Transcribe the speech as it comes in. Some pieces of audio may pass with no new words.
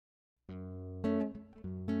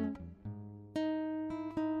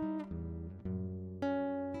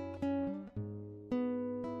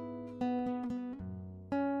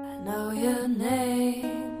know your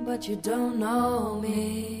name, but you don't know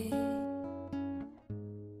me.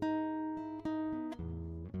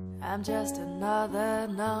 I'm just another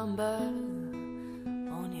number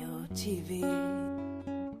on your TV.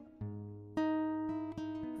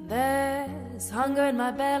 There's hunger in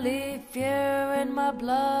my belly, fear in my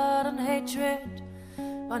blood, and hatred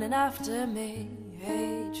running after me.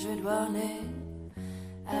 Hatred running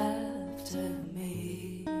after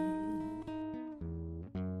me.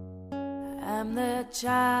 I'm the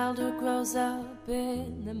child who grows up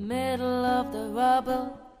in the middle of the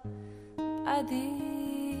rubble by the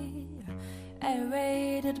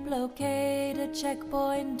aerated, blockaded,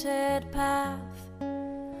 checkpointed path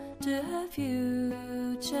to a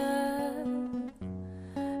future.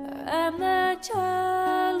 I'm the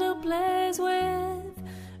child who plays with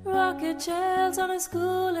rocket shells on a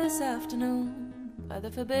schoolless afternoon by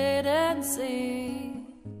the forbidden sea.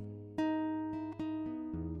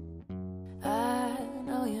 I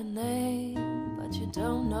know your name, but you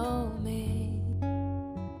don't know me.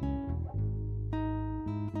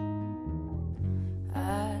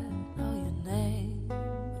 I know your name,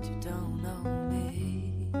 but you don't know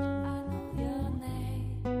me. I know your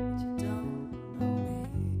name, but you don't know me.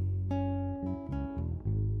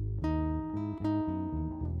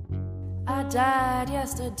 I died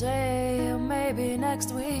yesterday, or maybe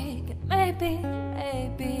next week, maybe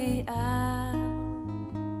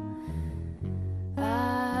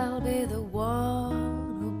I'll be the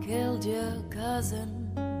one who killed your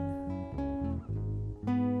cousin.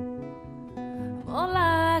 More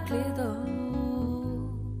likely though,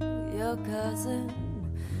 your cousin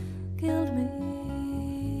killed me.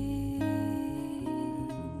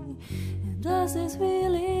 And does this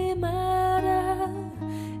really matter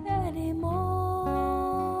anymore?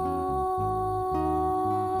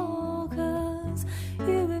 'Cause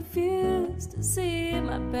you refuse to see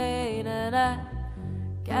my pain, and I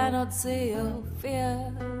cannot see your fear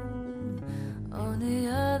on the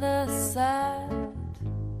other side.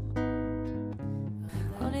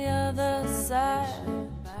 On the other side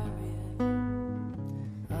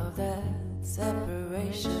of that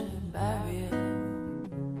separation barrier.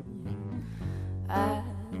 I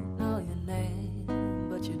know your name,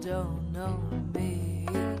 but you don't know me.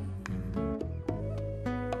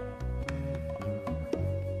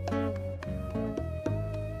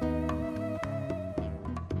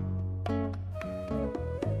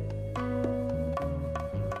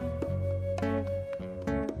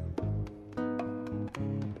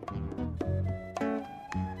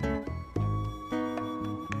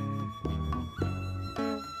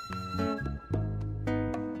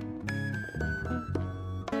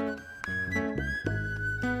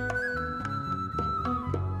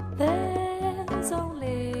 There's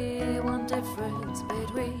only one difference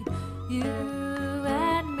between you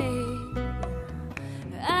and me,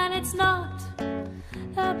 and it's not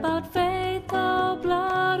about faith or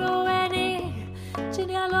blood or any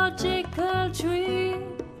genealogical tree.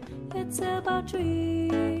 It's about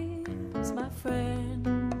dreams, my friend,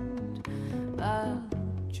 about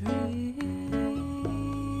dreams.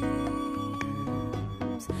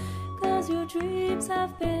 'Cause your dreams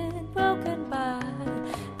have been broken by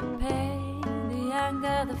the pain, the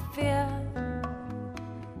anger, the fear.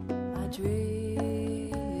 My dreams,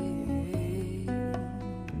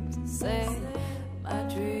 say my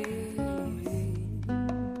dreams,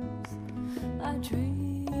 my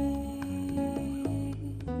dreams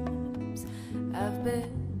have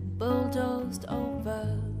been bulldozed over,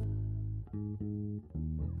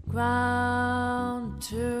 ground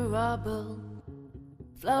to rubble,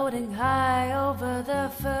 floating high over the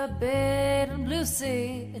forbidden blue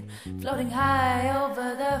sea, floating high over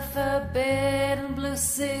the forbidden blue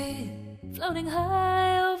sea, floating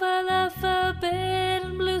high over the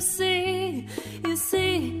forbidden blue sea. You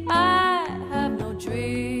see, I have no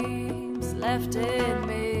dreams left in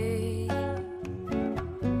me.